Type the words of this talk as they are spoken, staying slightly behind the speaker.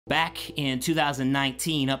Back in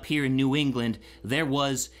 2019, up here in New England, there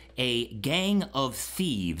was a gang of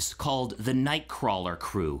thieves called the Nightcrawler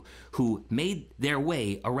Crew who made their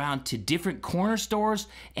way around to different corner stores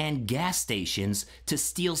and gas stations to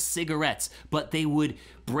steal cigarettes, but they would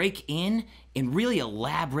break in really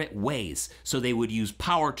elaborate ways. So they would use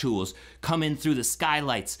power tools, come in through the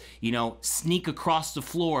skylights, sneak across the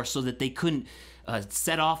floor so that they couldn't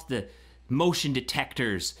set off the motion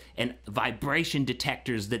detectors and vibration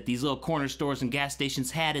detectors that these little corner stores and gas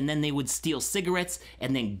stations had, and then they would steal cigarettes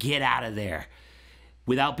and then get out of there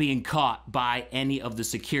without being caught by any of the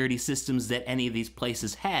security systems that any of these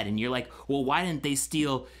places had. And you're like, well, why didn't they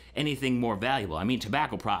steal anything more valuable? I mean,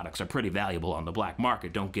 tobacco products are pretty valuable on the black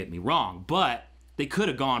market, don't get me wrong, but they could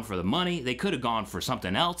have gone for the money, they could have gone for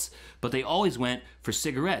something else, but they always went for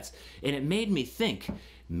cigarettes. And it made me think,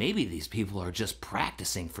 maybe these people are just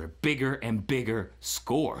practicing for bigger and bigger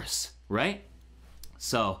scores, right?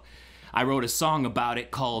 So I wrote a song about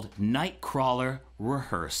it called Nightcrawler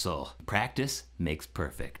Rehearsal. Practice makes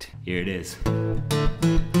perfect. Here it is.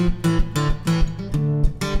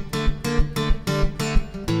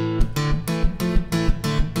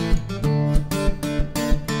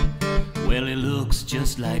 Well, it looks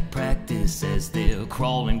just like practice as they're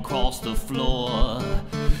crawling across the floor,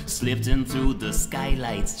 slipped in through the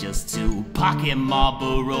skylights just to pocket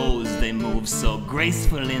Marlboros. They move so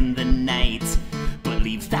graceful in the night, but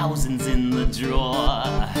leave thousands in the drawer.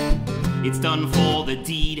 It's done for the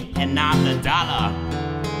deed and not the dollar.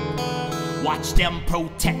 Watch them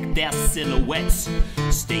protect their silhouettes,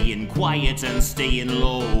 staying quiet and staying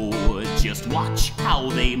low. Just watch how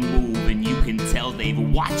they move and you can tell they've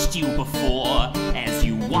watched you before, as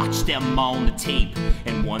you watch them on the tape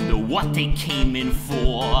and wonder what they came in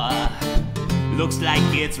for. Looks like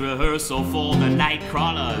it's rehearsal for the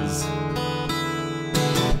Nightcrawlers.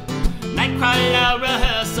 Nightcrawler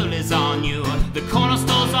rehearsal is on you. The corner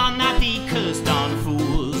stores are not the cursed on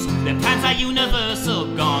fools. Their plans are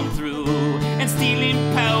universal, gone through and stealing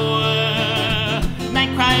power.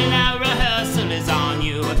 Nightcrawler rehearsal is on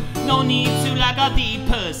you. No need to lock up the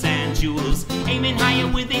purse and jewels, aiming higher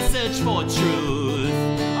with a search for truth.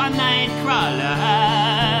 Our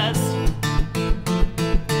Nightcrawlers.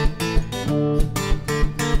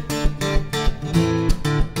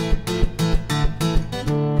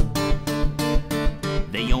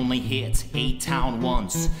 They only hit A-Town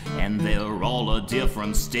once, and they're all a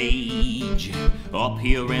different stage. Up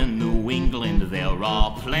here in New England, there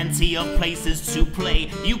are plenty of places to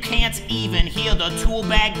play. You can't even hear the tool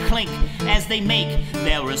bag clink as they make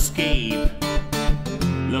their escape,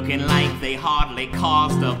 looking like they hardly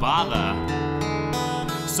caused a bother.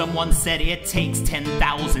 Someone said it takes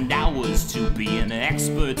 10,000 hours to be an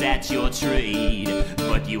expert at your trade,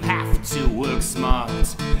 but you have to work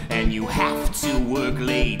smart and you have to work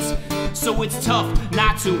late. So it's tough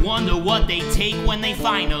not to wonder what they take when they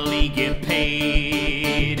finally get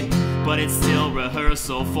paid. But it's still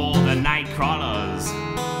rehearsal for the Nightcrawlers.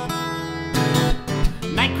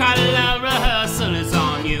 Nightcrawler rehearsal is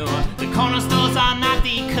on you. The corner stores are not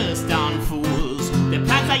the cursed on fools. Their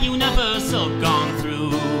plans are universal, gone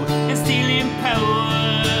through and stealing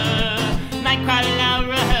power. Nightcrawler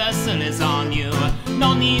rehearsal is on you.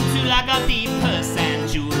 No need to lock up the purse and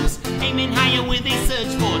jewels, aiming higher with a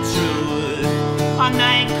search for truth. Our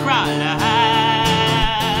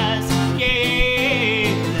Nightcrawlers,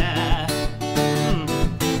 yeah.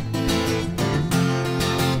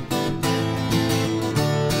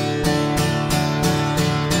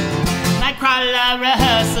 Nightcrawler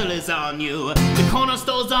rehearsal is on you. The corner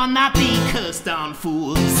stores are not the cursed on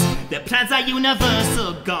fools. Their plans are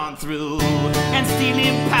universal, gone through and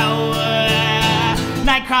stealing power.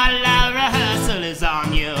 Nightcrawler rehearsal is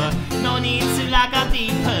on you. No need to lock up the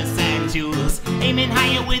purse and jewels, aiming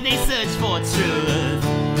higher with a search for truth.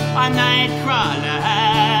 Our Nightcrawlers,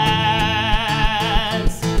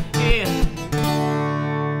 yeah.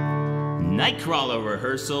 Nightcrawler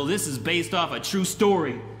rehearsal. This is based off a true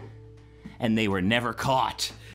story, and they were never caught.